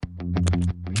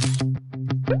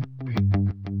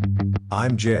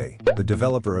I'm Jay, the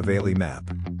developer of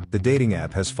AlieMap. The dating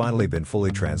app has finally been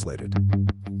fully translated.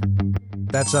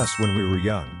 That's us when we were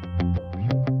young.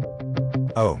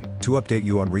 Oh, to update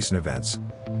you on recent events.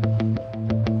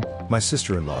 My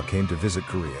sister-in-law came to visit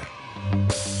Korea.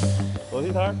 Was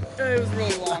it hard? It was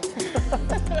really long.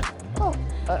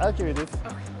 I'll give you this.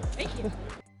 Thank you.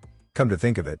 Come to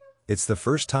think of it, it's the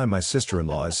first time my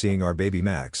sister-in-law is seeing our baby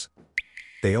Max.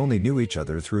 They only knew each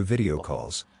other through video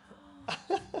calls.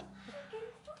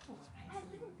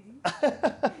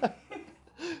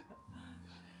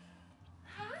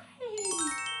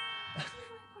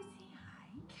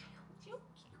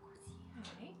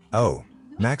 Oh,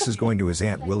 Max is going to his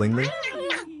aunt willingly?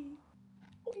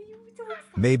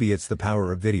 Maybe it's the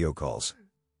power of video calls.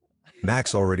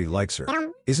 Max already likes her.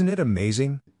 Isn't it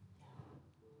amazing?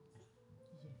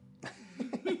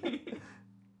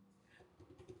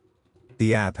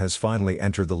 The app has finally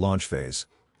entered the launch phase.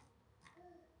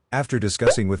 After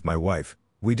discussing with my wife,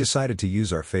 we decided to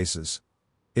use our faces.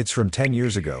 It's from 10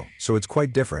 years ago, so it's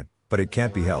quite different, but it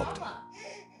can't be helped.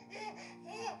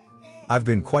 I've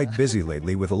been quite busy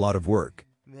lately with a lot of work.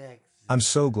 I'm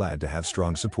so glad to have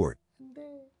strong support.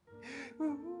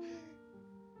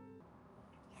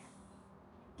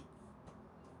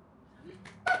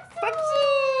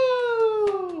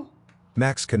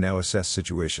 Max can now assess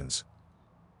situations.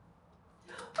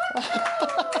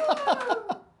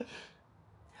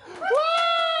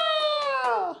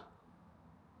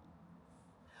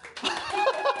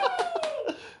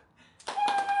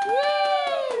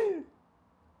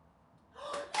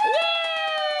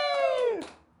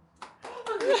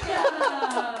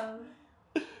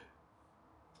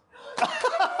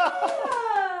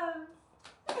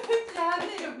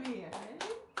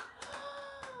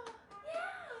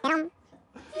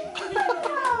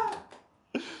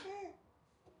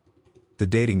 The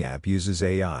dating app uses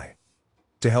AI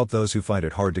to help those who find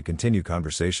it hard to continue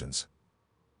conversations.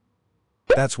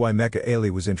 That's why Mecha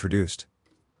Ali was introduced.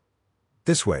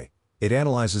 This way, it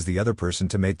analyzes the other person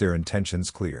to make their intentions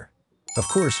clear. Of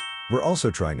course, we're also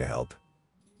trying to help.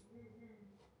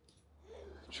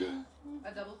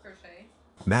 A double crochet.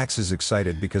 Max is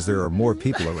excited because there are more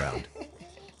people around.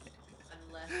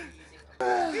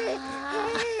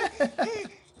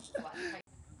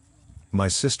 My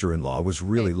sister-in-law was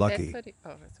really lucky.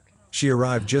 She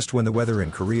arrived just when the weather in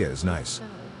Korea is nice.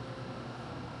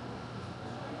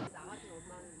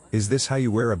 Is this how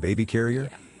you wear a baby carrier?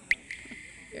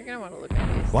 You're gonna want to look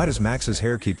at these. Why does Max's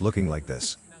hair keep looking like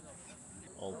this?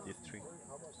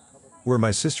 Where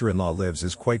my sister-in-law lives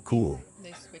is quite cool.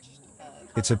 They switched.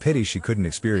 It's a pity she couldn't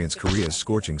experience Korea's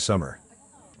scorching summer.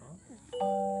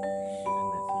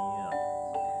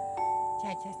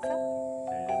 잘 잤어?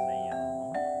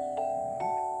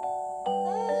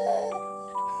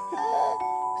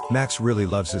 Max really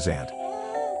loves his aunt.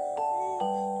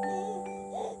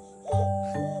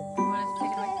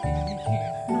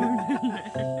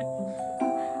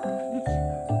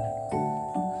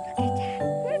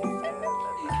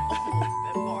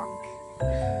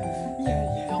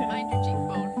 Don't mind your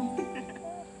cheekbone.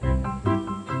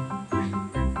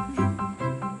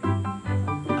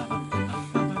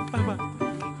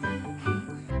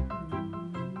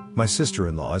 My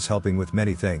sister-in-law is helping with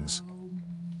many things.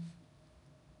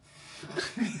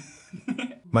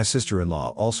 My sister-in-law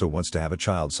also wants to have a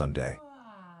child someday.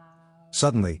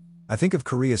 Suddenly, I think of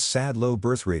Korea's sad low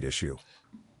birth rate issue.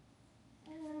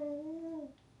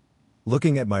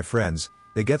 Looking at my friends,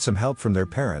 they get some help from their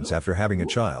parents after having a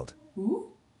child.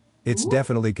 It's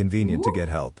definitely convenient to get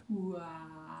help.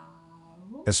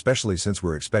 Especially since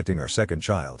we're expecting our second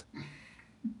child.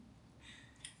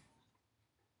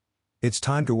 It's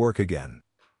time to work again.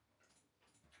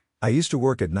 I used to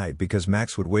work at night because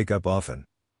Max would wake up often.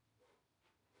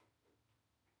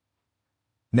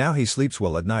 Now he sleeps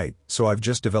well at night, so I've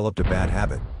just developed a bad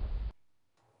habit.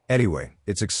 Anyway,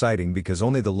 it's exciting because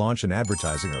only the launch and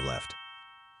advertising are left.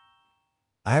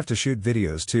 I have to shoot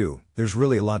videos too, there's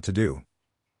really a lot to do.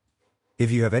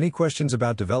 If you have any questions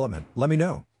about development, let me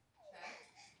know.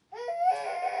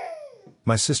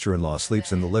 My sister-in-law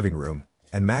sleeps in the living room,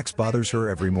 and Max bothers her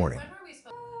every morning.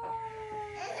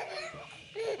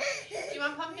 Do you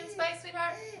want pumpkin spice,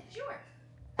 sweetheart? Sure.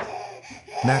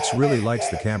 Max really likes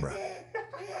the camera.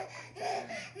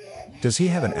 Does he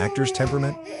have an actor's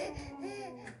temperament?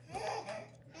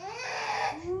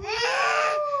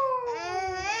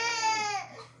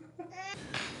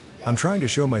 I'm trying to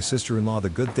show my sister-in-law the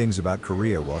good things about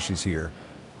Korea while she's here.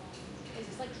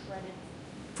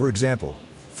 For example,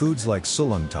 foods like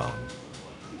sulungtang.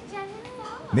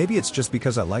 Maybe it's just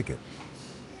because I like it.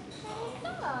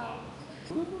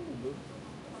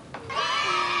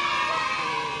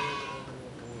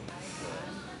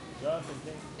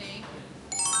 See?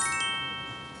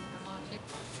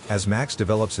 As Max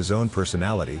develops his own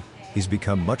personality, he's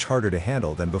become much harder to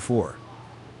handle than before.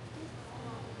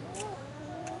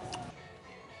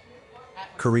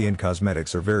 Korean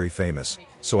cosmetics are very famous,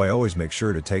 so I always make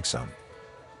sure to take some.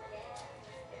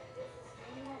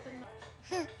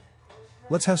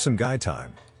 Let's have some guy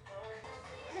time.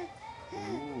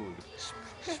 Ooh.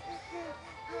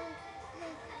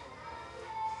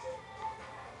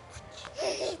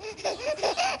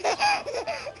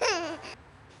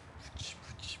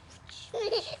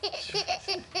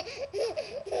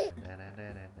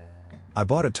 I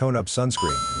bought a tone-up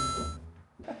sunscreen.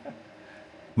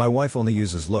 My wife only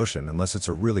uses lotion unless it's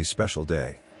a really special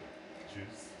day.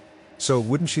 So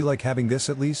wouldn't she like having this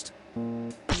at least?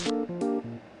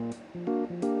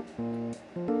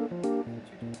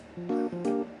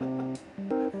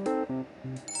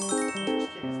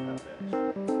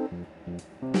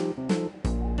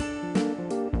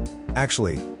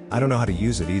 Actually, I don't know how to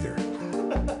use it either.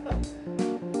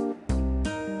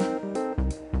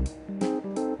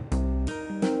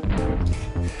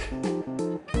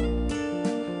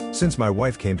 Since my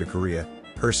wife came to Korea,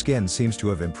 her skin seems to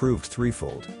have improved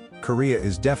threefold. Korea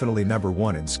is definitely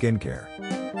 #1 in skincare.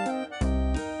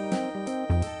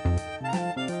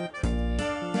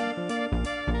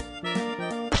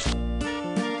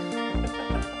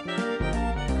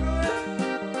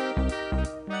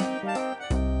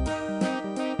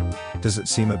 Does it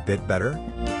seem a bit better?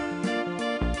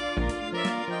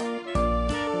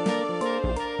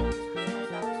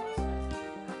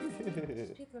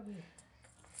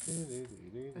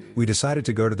 We decided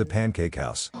to go to the pancake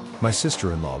house. My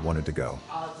sister-in-law wanted to go.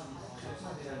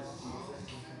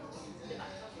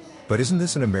 But isn't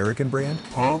this an American brand?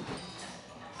 Huh? For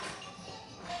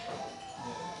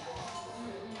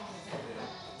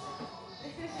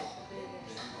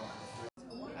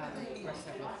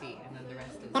several feet, and then the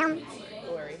rest is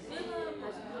glory.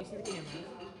 You see the camera?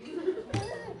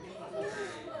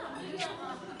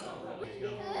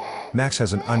 Max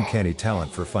has an uncanny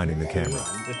talent for finding the camera.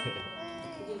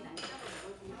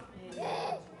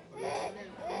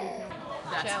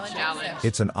 Challenge.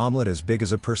 It's an omelet as big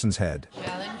as a person's head.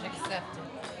 Challenge accepted.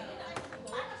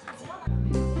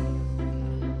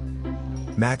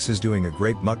 Max is doing a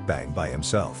great mukbang by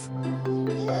himself.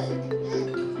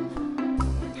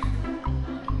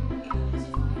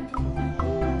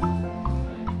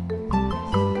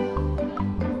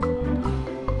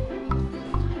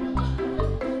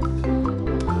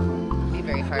 Be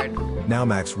very hard. Now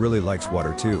Max really likes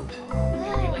water too.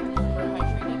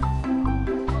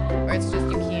 Or it's just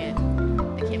you can't.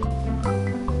 They can't.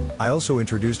 I also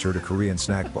introduced her to Korean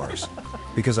snack bars,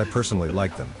 because I personally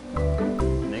like them.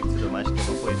 넥스도 맛있게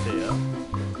먹고 있어요.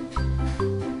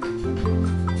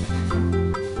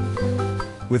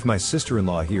 With my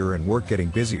sister-in-law here and work getting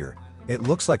busier, it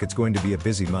looks like it's going to be a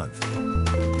busy month.